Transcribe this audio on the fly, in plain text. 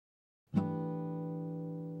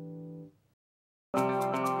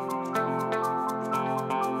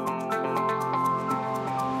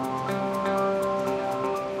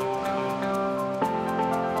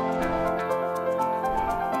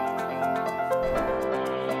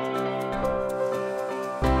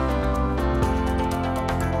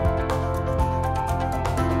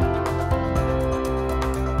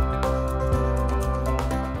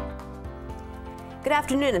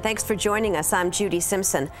afternoon, and thanks for joining us. I'm Judy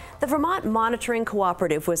Simpson. The Vermont Monitoring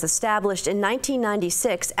Cooperative was established in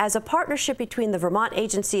 1996 as a partnership between the Vermont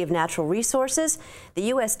Agency of Natural Resources, the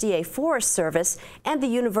USDA Forest Service, and the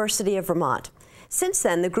University of Vermont. Since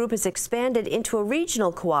then, the group has expanded into a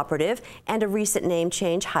regional cooperative, and a recent name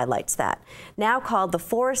change highlights that. Now called the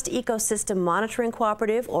Forest Ecosystem Monitoring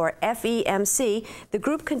Cooperative, or FEMC, the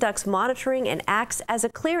group conducts monitoring and acts as a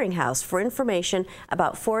clearinghouse for information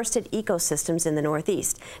about forested ecosystems in the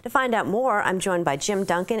Northeast. To find out more, I'm joined by Jim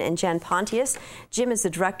Duncan and Jen Pontius. Jim is the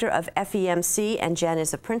director of FEMC, and Jen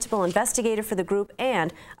is a principal investigator for the group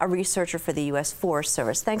and a researcher for the U.S. Forest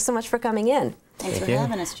Service. Thanks so much for coming in. Thanks for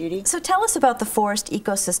having us, Judy. So tell us about the Forest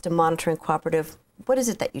Ecosystem Monitoring Cooperative. What is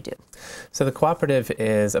it that you do? So the cooperative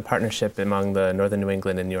is a partnership among the Northern New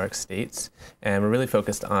England and New York states, and we're really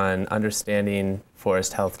focused on understanding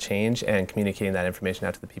forest health change and communicating that information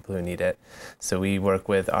out to the people who need it. So we work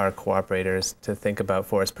with our cooperators to think about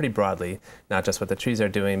forests pretty broadly, not just what the trees are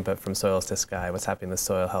doing, but from soils to sky, what's happening with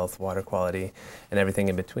soil health, water quality, and everything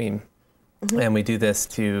in between. And we do this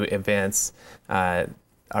to advance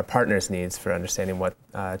our partners' needs for understanding what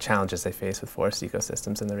challenges they face with forest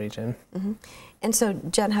ecosystems in the region. And so,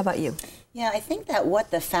 Jen, how about you? Yeah, I think that what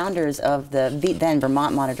the founders of the then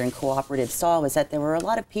Vermont Monitoring Cooperative saw was that there were a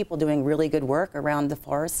lot of people doing really good work around the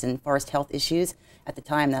forests and forest health issues. At the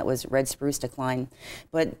time, that was red spruce decline.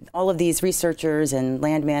 But all of these researchers and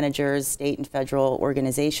land managers, state and federal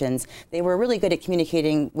organizations, they were really good at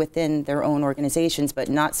communicating within their own organizations, but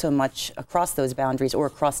not so much across those boundaries or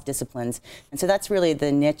across disciplines. And so that's really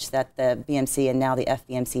the niche that the BMC and now the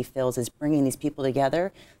FBMC fills, is bringing these people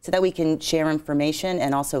together so that we can share information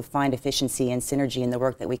and also find efficiency and synergy in the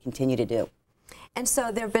work that we continue to do. And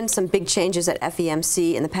so there have been some big changes at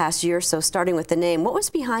FEMC in the past year or so, starting with the name. What was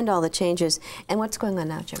behind all the changes, and what's going on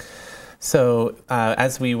now, Jim? So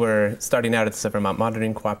as we were starting out at the Vermont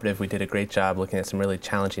Monitoring Cooperative, we did a great job looking at some really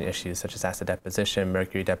challenging issues such as acid deposition,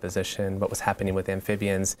 mercury deposition, what was happening with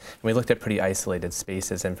amphibians. And we looked at pretty isolated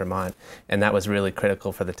spaces in Vermont, and that was really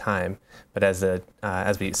critical for the time. But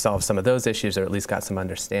as we solved some of those issues, or at least got some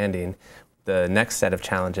understanding, the next set of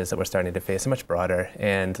challenges that we're starting to face are much broader,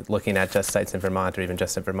 and looking at just sites in Vermont, or even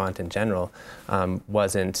just in Vermont in general,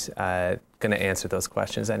 wasn't going to answer those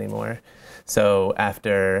questions anymore. So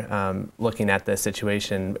after looking at the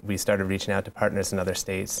situation, we started reaching out to partners in other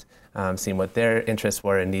states, seeing what their interests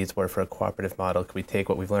were and needs were for a cooperative model. Could we take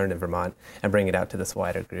what we've learned in Vermont and bring it out to this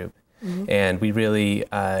wider group? And we really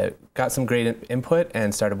got some great input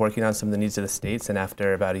and started working on some of the needs of the states. And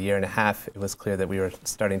after about a year and a half, it was clear that we were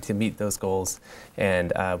starting to meet those goals.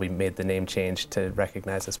 And we made the name change to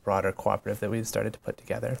recognize this broader cooperative that we started to put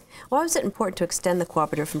together. Why was it important to extend the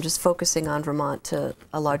cooperative from just focusing on Vermont to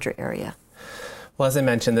a larger area? Well, as I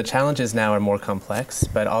mentioned, the challenges now are more complex,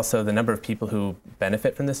 but also the number of people who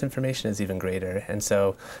benefit from this information is even greater. And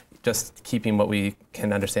so just keeping what we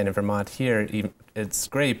can understand in Vermont here, it's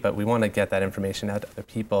great, but we want to get that information out to other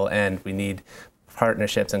people, and we need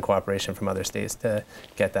partnerships and cooperation from other states to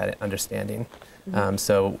get that understanding.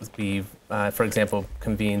 So we've, for example,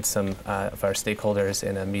 convened some of our stakeholders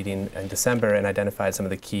in a meeting in December and identified some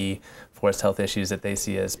of the key forest health issues that they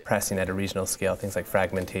see as pressing at a regional scale, things like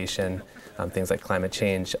fragmentation, things like climate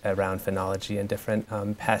change around phenology and different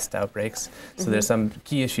pest outbreaks. So there's some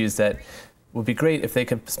key issues that would be great if they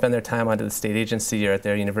could spend their time onto the state agency or at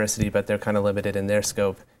their university, but they're kind of limited in their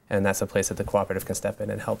scope. And that's a place that the cooperative can step in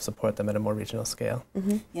and help support them at a more regional scale.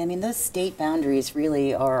 Yeah, I mean, those state boundaries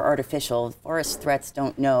really are artificial. Forest threats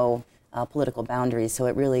don't know political boundaries, so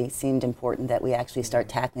it really seemed important that we actually start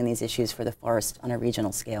tackling these issues for the forest on a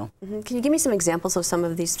regional scale. Can you give me some examples of some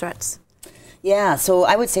of these threats? Yeah, so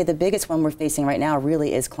I would say the biggest one we're facing right now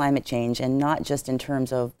really is climate change, and not just in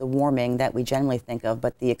terms of the warming that we generally think of,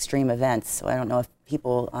 but the extreme events. So I don't know if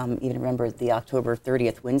people even remember the October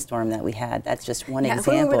 30th windstorm that we had. That's just one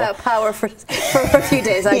example. We were without power for a few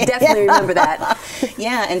days. I definitely remember that.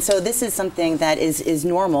 Yeah, and so this is something that is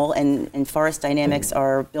normal, and forest dynamics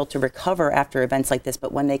are built to recover after events like this,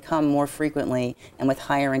 but when they come more frequently and with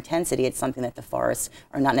higher intensity, it's something that the forests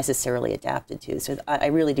are not necessarily adapted to. So I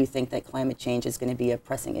really do think that climate change is going to be a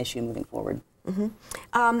pressing issue moving forward.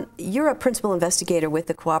 You're a principal investigator with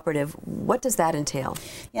the cooperative. What does that entail?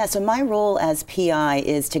 Yeah, so my role as PI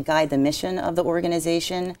is to guide the mission of the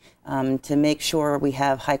organization, to make sure we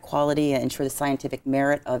have high quality and ensure the scientific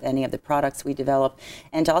merit of any of the products we develop,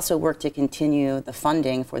 and to also work to continue the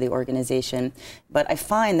funding for the organization. But I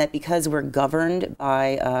find that because we're governed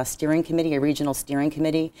by a steering committee, a regional steering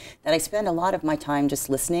committee, that I spend a lot of my time just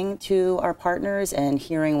listening to our partners and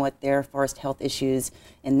hearing what their forest health issues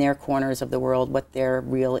in their corners of the world, what their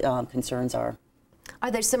real concerns are.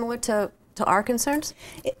 Are they similar to to our concerns?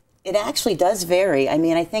 It actually does vary. I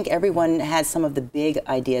mean, I think everyone has some of the big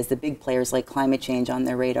ideas, the big players like climate change on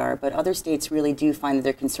their radar, but other states really do find that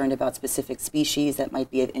they're concerned about specific species that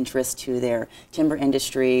might be of interest to their timber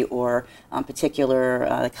industry, or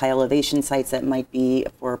particular high elevation sites that might be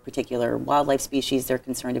for particular wildlife species they're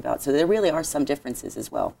concerned about. So there really are some differences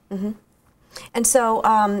as well. Mm-hmm. And so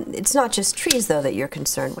it's not just trees, though, that you're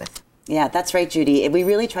concerned with. Yeah, that's right, Judy. We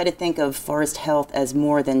really try to think of forest health as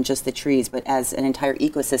more than just the trees, but as an entire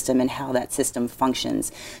ecosystem and how that system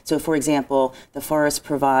functions. So, for example, the forests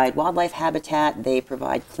provide wildlife habitat, they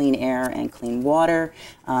provide clean air and clean water,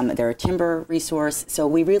 they're a timber resource. So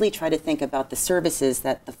we really try to think about the services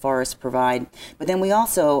that the forests provide. But then we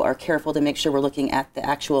also are careful to make sure we're looking at the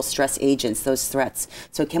actual stress agents, those threats.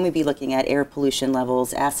 So can we be looking at air pollution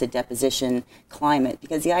levels, acid deposition, climate?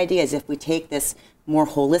 Because the idea is if we take this more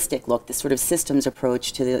holistic look, this sort of systems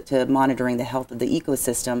approach to monitoring the health of the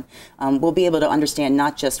ecosystem, we'll be able to understand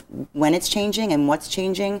not just when it's changing and what's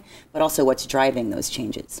changing, but also what's driving those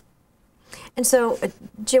changes. And so,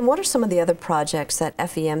 Jim, what are some of the other projects that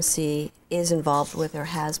FEMC is involved with or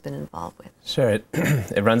has been involved with? Sure,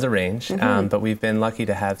 it runs a range, but we've been lucky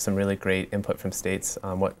to have some really great input from states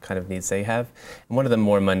on what kind of needs they have. And one of the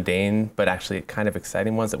more mundane, but actually kind of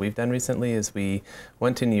exciting ones that we've done recently is we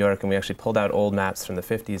went to New York and we actually pulled out old maps from the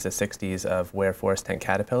 50s to 60s of where forest tent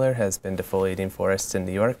caterpillar has been defoliating forests in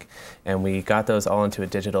New York. And we got those all into a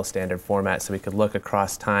digital standard format so we could look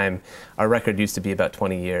across time. Our record used to be about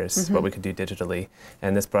 20 years, what we could do digitally.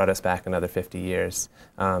 And this brought us back another 50 years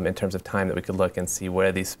in terms of time that we could look and see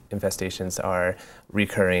where these infestations are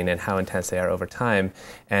recurring and how intense they are over time.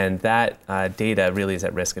 And that data really is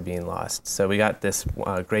at risk of being lost. So we got this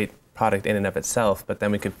great product in and of itself, but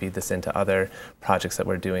then we could feed this into other projects that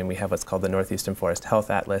we're doing. We have what's called the Northeastern Forest Health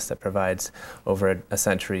Atlas that provides over a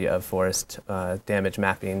century of forest damage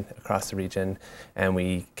mapping across the region, and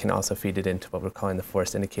we can also feed it into what we're calling the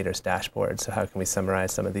Forest Indicators Dashboard. So how can we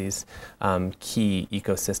summarize some of these key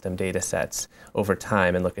ecosystem data sets over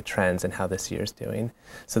time and look at trends and how this year is doing.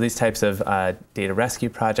 So these types of data rescue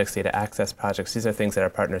projects, data access projects, these are things that our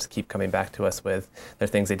partners keep coming back to us with. They're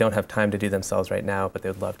things they don't have time to do themselves right now, but they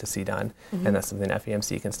would love to see done, and that's something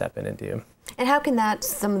FEMC can step in and do. And how can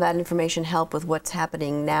some of that information help with what's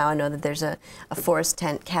happening now? I know that there's a forest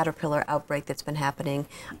tent caterpillar outbreak that's been happening,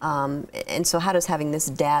 and so how does having this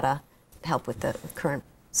data help with the current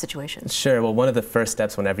situation? Sure. Well, one of the first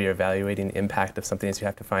steps whenever you're evaluating the impact of something is you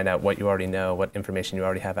have to find out what you already know, what information you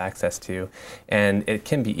already have access to. And it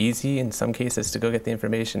can be easy in some cases to go get the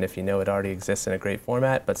information if you know it already exists in a great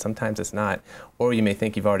format, but sometimes it's not. Or you may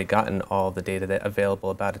think you've already gotten all the data that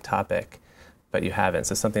available about a topic, but you haven't.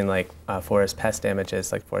 So something like forest pest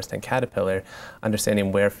damages, like forest tent caterpillar,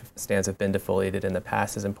 understanding where stands have been defoliated in the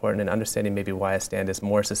past is important, and understanding maybe why a stand is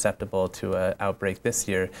more susceptible to an outbreak this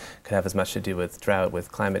year could have as much to do with drought, with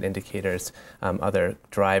climate indicators, other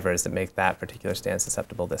drivers that make that particular stand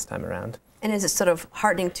susceptible this time around. And is it sort of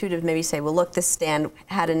heartening too to maybe say, well, look, this stand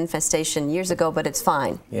had an infestation years ago, but it's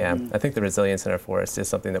fine? Yeah, I think the resilience in our forest is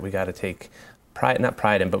something that we got to take not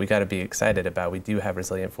pride in, but we got to be excited about. We do have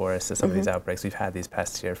resilient forests to some of these outbreaks. We've had these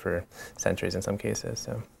pests here for centuries in some cases.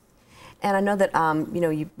 So. And I know that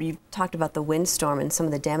you talked about the windstorm and some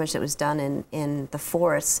of the damage that was done in the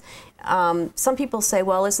forests. Some people say,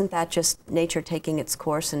 well, isn't that just nature taking its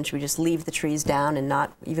course, and should we just leave the trees down and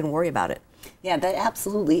not even worry about it? Yeah, that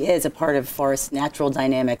absolutely is a part of forest natural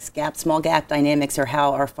dynamics. Small gap dynamics are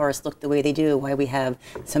how our forests look the way they do, why we have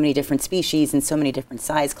so many different species and so many different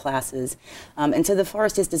size classes. And so the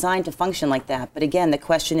forest is designed to function like that. But again, the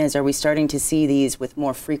question is, are we starting to see these with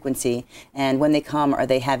more frequency? And when they come, are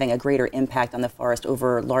they having a greater impact on the forest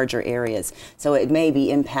over larger areas? So it may be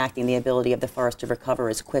impacting the ability of the forest to recover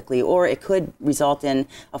as quickly, or it could result in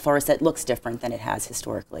a forest that looks different than it has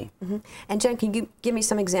historically. And Jen, can you give me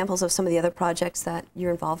some examples of some of the other projects that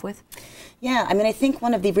you're involved with? Yeah, I mean, I think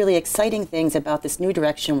one of the really exciting things about this new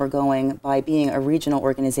direction we're going by being a regional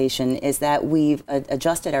organization is that we've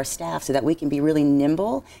adjusted our staff so that we can be really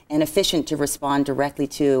nimble and efficient to respond directly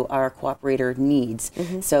to our cooperator needs.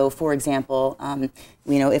 So, for example,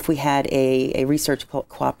 if we had a research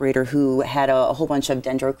cooperator who had a whole bunch of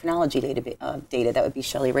dendrochronology data, that would be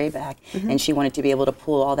Shelley Rayback, and she wanted to be able to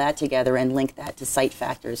pull all that together and link that to site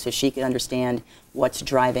factors so she could understand what's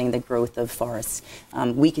driving the growth of forests.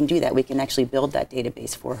 We can do that. We can actually build that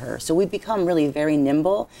database for her. So we've become really very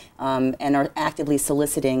nimble and are actively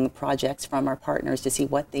soliciting projects from our partners to see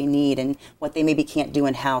what they need and what they maybe can't do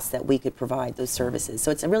in-house that we could provide those services.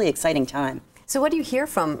 So it's a really exciting time. So what do you hear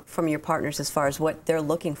from your partners as far as what they're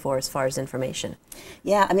looking for as far as information?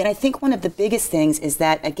 Yeah, I mean, I think one of the biggest things is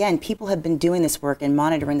that, again, people have been doing this work and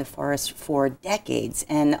monitoring the forest for decades,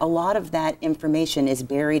 and a lot of that information is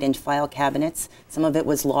buried in file cabinets. Some of it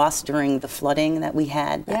was lost during the flooding that we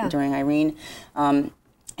had during Irene.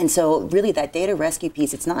 And so really that data rescue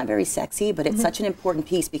piece, it's not very sexy, but it's such an important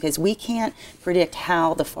piece because we can't predict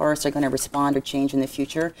how the forests are going to respond or change in the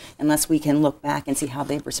future unless we can look back and see how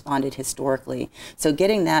they've responded historically. So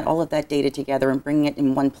getting all of that data together and bringing it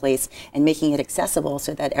in one place and making it accessible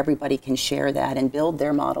so that everybody can share that and build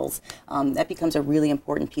their models, that becomes a really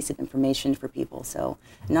important piece of information for people. So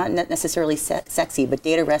not necessarily sexy, but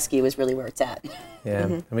data rescue is really where it's at. Yeah,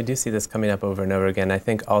 and we do see this coming up over and over again. I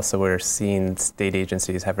think also we're seeing state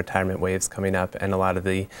agencies have retirement waves coming up, and a lot of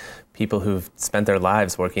the people who've spent their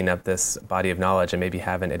lives working up this body of knowledge and maybe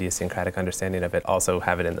have an idiosyncratic understanding of it also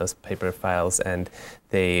have it in those paper files, and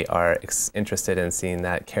they are interested in seeing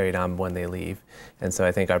that carried on when they leave. And so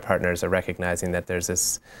I think our partners are recognizing that there's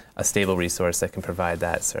a stable resource that can provide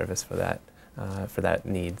that service for that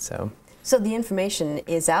need. So the information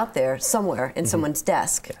is out there somewhere in someone's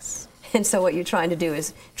desk. Yes. And so what you're trying to do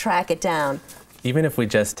is track it down. Even if we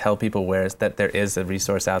just tell people that there is a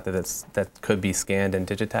resource out there that could be scanned and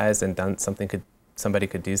digitized and somebody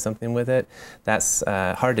could do something with it, that's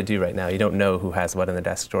hard to do right now. You don't know who has what in the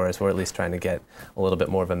desk drawers. We're at least trying to get a little bit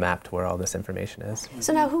more of a map to where all this information is.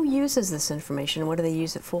 So now who uses this information? What do they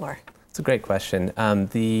use it for? It's a great question.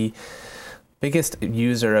 The biggest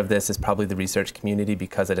user of this is probably the research community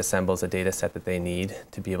because it assembles a data set that they need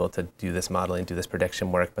to be able to do this modeling, do this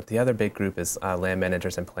prediction work. But the other big group is land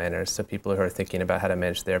managers and planners, so people who are thinking about how to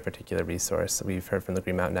manage their particular resource. We've heard from the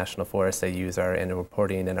Green Mountain National Forest, they use our annual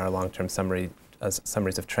reporting and our long-term summaries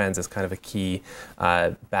of trends as kind of a key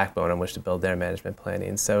backbone on which to build their management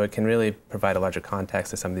planning. So it can really provide a larger context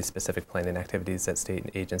to some of these specific planning activities that state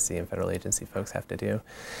agency and federal agency folks have to do.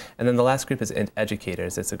 And then the last group is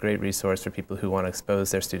educators. It's a great resource for people who want to expose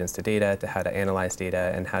their students to data, to how to analyze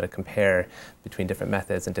data, and how to compare between different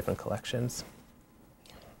methods and different collections.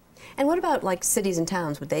 And what about like cities and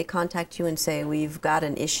towns? Would they contact you and say, we've got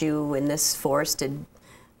an issue in this forested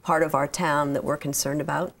part of our town that we're concerned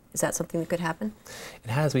about? Is that something that could happen? It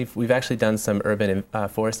has. We've actually done some urban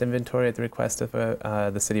forest inventory at the request of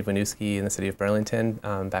the city of Winooski and the city of Burlington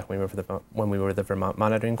back when we were the Vermont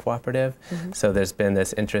Monitoring Cooperative. So there's been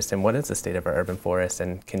this interest in what is the state of our urban forest,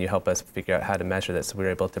 and can you help us figure out how to measure this? So we were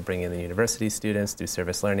able to bring in the university students, do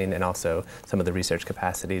service learning, and also some of the research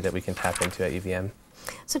capacity that we can tap into at UVM.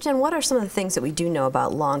 So Jen, what are some of the things that we do know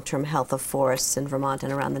about long-term health of forests in Vermont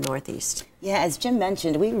and around the Northeast? Yeah, as Jim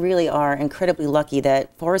mentioned, we really are incredibly lucky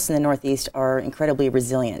that forests in the Northeast are incredibly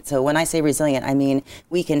resilient. So when I say resilient, I mean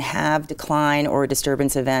we can have decline or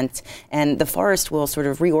disturbance events, and the forest will sort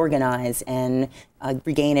of reorganize and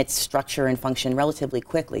regain its structure and function relatively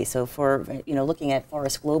quickly. So for looking at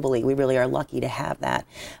forests globally, we really are lucky to have that.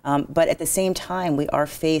 But at the same time, we are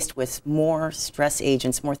faced with more stress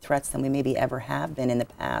agents, more threats than we maybe ever have been in the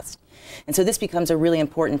past. And so this becomes a really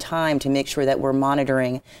important time to make sure that we're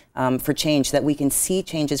monitoring for change, that we can see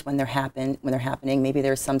changes when they're happening. Maybe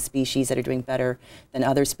there are some species that are doing better than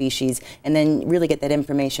other species, and then really get that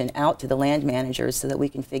information out to the land managers so that we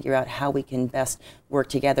can figure out how we can best work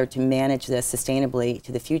together to manage this sustainably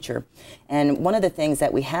to the future. And one of the things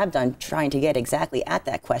that we have done trying to get exactly at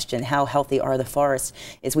that question, how healthy are the forests,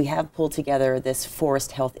 is we have pulled together this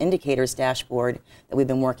forest health indicators dashboard that we've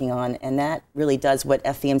been working on, and that really does what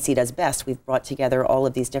FVMC does best. We've brought together all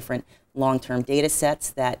of these different long-term data sets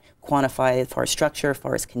that quantify forest structure,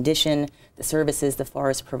 forest condition, the services the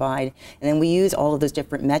forests provide, and then we use all of those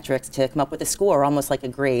different metrics to come up with a score, almost like a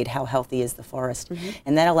grade, how healthy is the forest.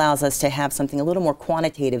 And that allows us to have something a little more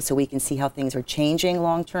quantitative so we can see how things are changing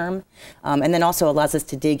long-term, and then also allows us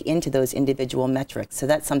to dig into those individual metrics. So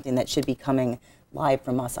that's something that should be coming live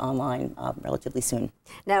from us online relatively soon.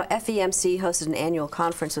 Now, FEMC hosted an annual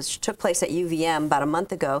conference which took place at UVM about a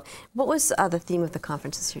month ago. What was the theme of the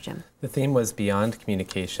conference this year, Jim? The theme was Beyond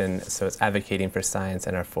Communication, so it's advocating for science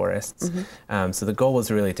and our forests. So the goal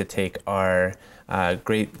was really to take our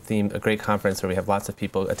great conference where we have lots of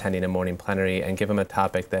people attending a morning plenary and give them a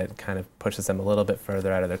topic that kind of pushes them a little bit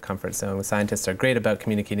further out of their comfort zone. Scientists are great about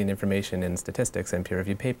communicating information in statistics and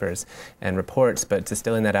peer-reviewed papers and reports, but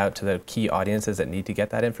distilling that out to the key audiences that need to get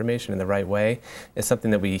that information in the right way is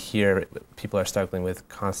something that we hear people are struggling with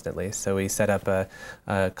constantly. So we set up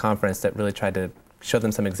a conference that really tried to show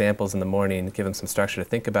them some examples in the morning, give them some structure to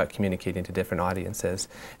think about communicating to different audiences,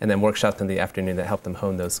 and then workshops in the afternoon that help them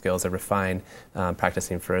hone those skills or refine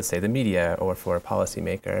practicing for, say, the media or for a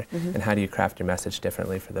policymaker, and how do you craft your message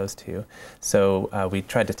differently for those two. So we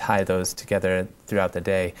tried to tie those together throughout the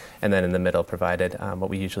day, and then in the middle provided what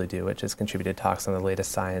we usually do, which is contributed talks on the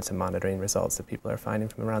latest science and monitoring results that people are finding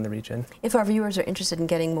from around the region. If our viewers are interested in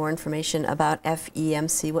getting more information about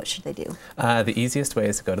FEMC, what should they do? The easiest way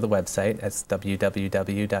is to go to the website. It's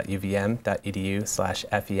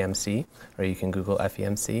www.uvm.edu/FEMC, or you can Google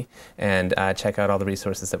FEMC, and check out all the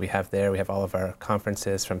resources that we have there. We have all of our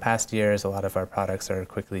conferences from past years. A lot of our products are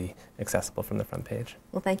quickly accessible from the front page.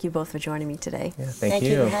 Well, thank you both for joining me today. Yeah, thank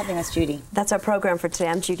you for having us, Judy. That's our program for today.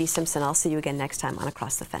 I'm Judy Simpson. I'll see you again next time on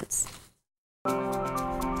Across the Fence.